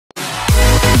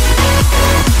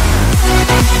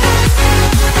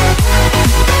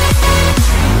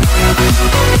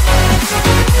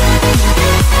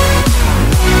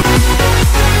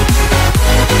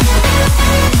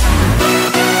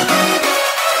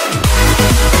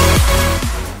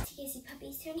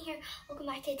here. Welcome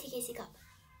back to TKC Cup.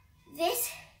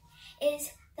 This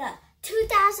is the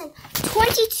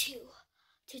 2022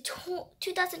 to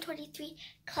 2023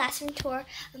 classroom tour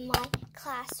of my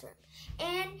classroom.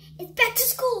 And it's back to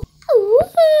school.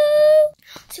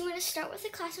 So we're going to start with the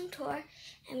classroom tour.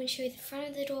 I'm going to show you the front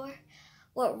of the door,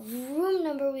 what room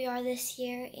number we are this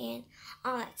year, and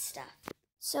all that stuff.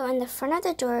 So in the front of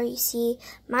the door, you see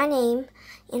my name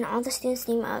and all the students'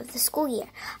 name of the school year.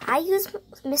 I use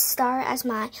Miss Star as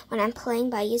when I'm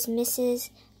playing, but I use Miss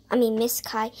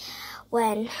Kai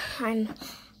when I'm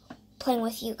playing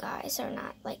with you guys, or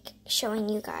not, like showing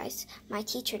you guys my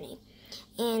teacher name.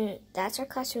 And that's our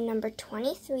classroom number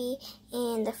 23,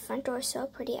 and the front door is so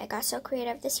pretty. I got so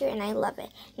creative this year, and I love it.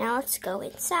 Now let's go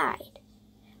inside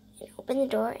and open the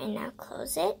door, and now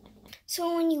close it.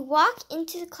 So when you walk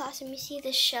into the classroom, you see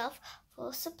the shelf full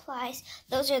of supplies.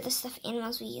 Those are the stuffed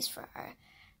animals we use for our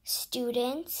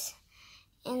students.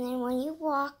 And then when you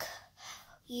walk,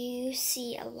 you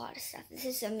see a lot of stuff. This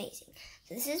is amazing.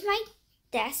 So this is my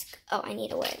desk. Oh, I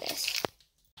need to wear this.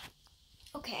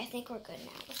 Okay, I think we're good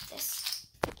now with this.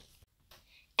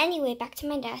 Anyway, back to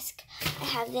my desk. I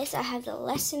have this. I have the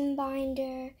lesson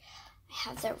binder. I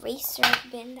have the eraser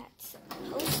bin that's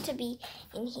supposed to be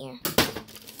in here.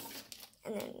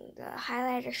 And then the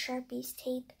highlighter, Sharpies,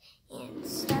 tape, and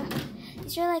stuff.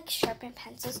 These are like sharpened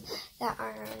pencils that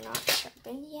are not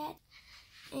sharpened yet.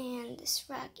 And this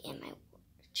rug and my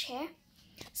chair.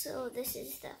 So this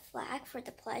is the flag for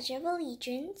the Pledge of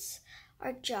Allegiance.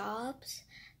 Our jobs.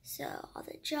 So all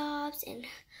the jobs, and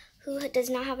who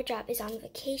does not have a job is on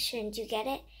vacation. Do you get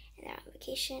it? And they're on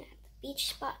vacation at the beach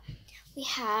spot. We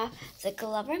have the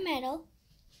Glover Medal,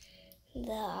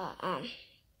 the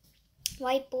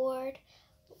whiteboard,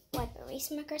 white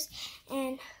erase markers,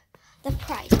 and the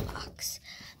prize box.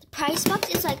 The prize box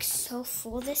is like so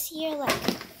full this year. Like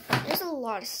there's a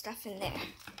lot of stuff in there.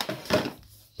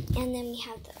 And then we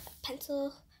have the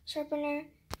pencil sharpener.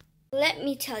 Let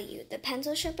me tell you, the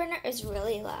pencil sharpener is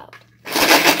really loud.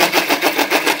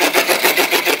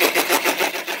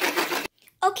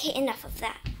 Okay, enough of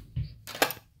that.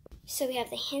 So we have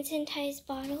the hand sanitizer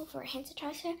bottle for hand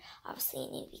sanitizer. Obviously,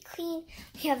 it needs to be clean.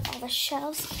 We have all the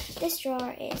shelves. This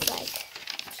drawer is like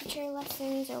teacher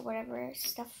lessons or whatever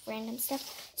stuff, random stuff.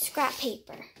 Scrap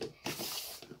paper.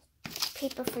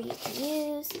 Paper for you to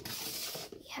use.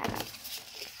 We have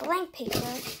blank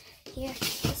paper here.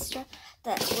 This drawer.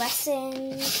 The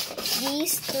lessons.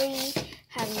 These three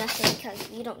have nothing because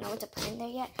we don't know what to put in there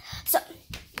yet. So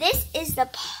this is the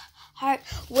part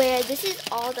where this is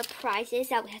all the prizes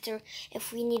that we have to,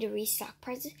 if we need to restock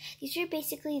prizes. These are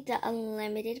basically the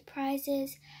unlimited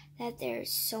prizes, that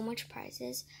there's so much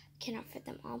prizes. Cannot fit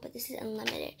them all, but this is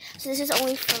unlimited. So this is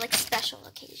only for like special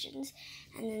occasions.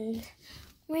 And then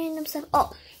random stuff.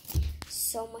 Oh,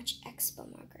 so much expo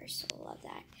markers. So love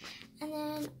that. And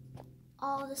then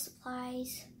all the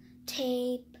supplies,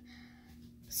 tape,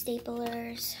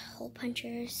 staplers, hole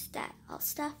punchers, that all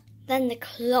stuff. Then the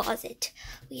closet.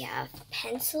 We have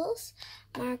pencils,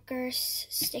 markers,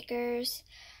 stickers,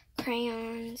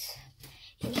 crayons.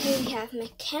 And here we have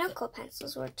mechanical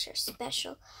pencils, which are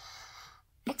special.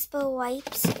 Expo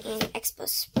wipes and Expo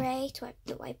spray to wipe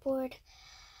the whiteboard.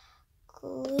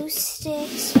 Glue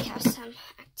sticks. We have some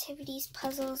activities,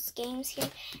 puzzles, games here.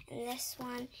 And this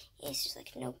one is just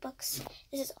like notebooks.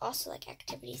 This is also like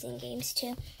activities and games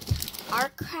too.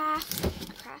 Art craft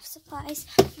supplies,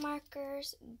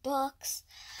 markers, books.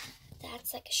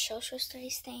 That's like a social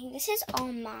studies thing. This is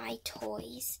all my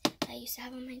toys that I used to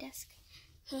have on my desk.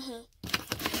 And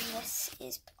this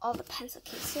is all the pencil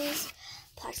cases,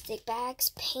 plastic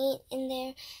bags, paint in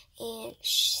there, and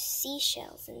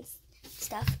seashells and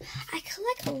stuff. I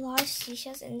collect a lot of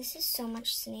seashells, and this is so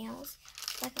much snails.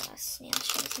 Like a lot of snail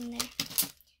shells in there. It's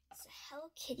a Hello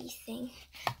Kitty thing.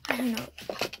 I don't know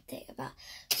what they about.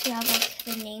 So you have like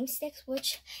the name sticks,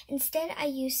 which instead I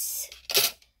use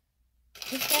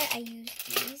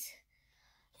these,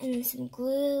 and then some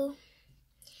glue.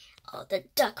 Oh, the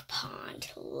duck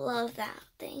pond. Love that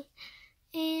thing.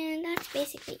 And that's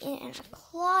basically it in a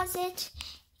closet.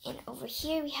 And over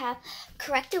here we have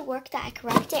corrected work that I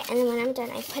corrected, and then when I'm done,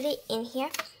 I put it in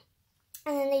here,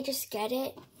 and then they just get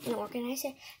it and organize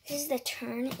it. This is the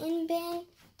turn-in bin.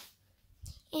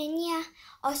 And yeah,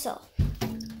 also,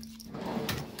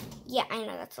 yeah, I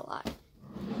know that's a lot.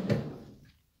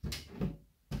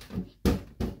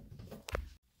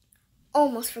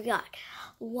 Almost forgot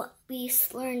what we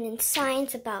learned in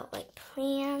science about like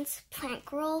plants, plant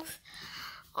growth.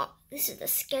 This is the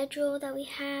schedule that we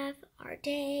have, our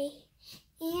day,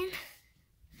 and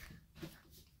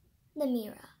the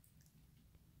mirror.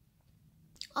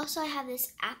 Also, I have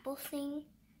this apple thing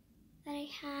that I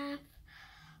have.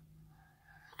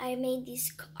 I made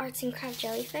these arts and craft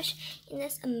jellyfish in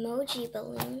this emoji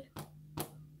balloon.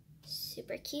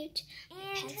 Super cute.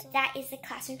 And that is the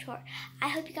classroom tour. I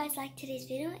hope you guys liked today's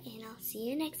video, and I'll see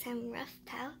you next time. Rough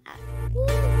Pal out.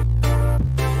 Woo!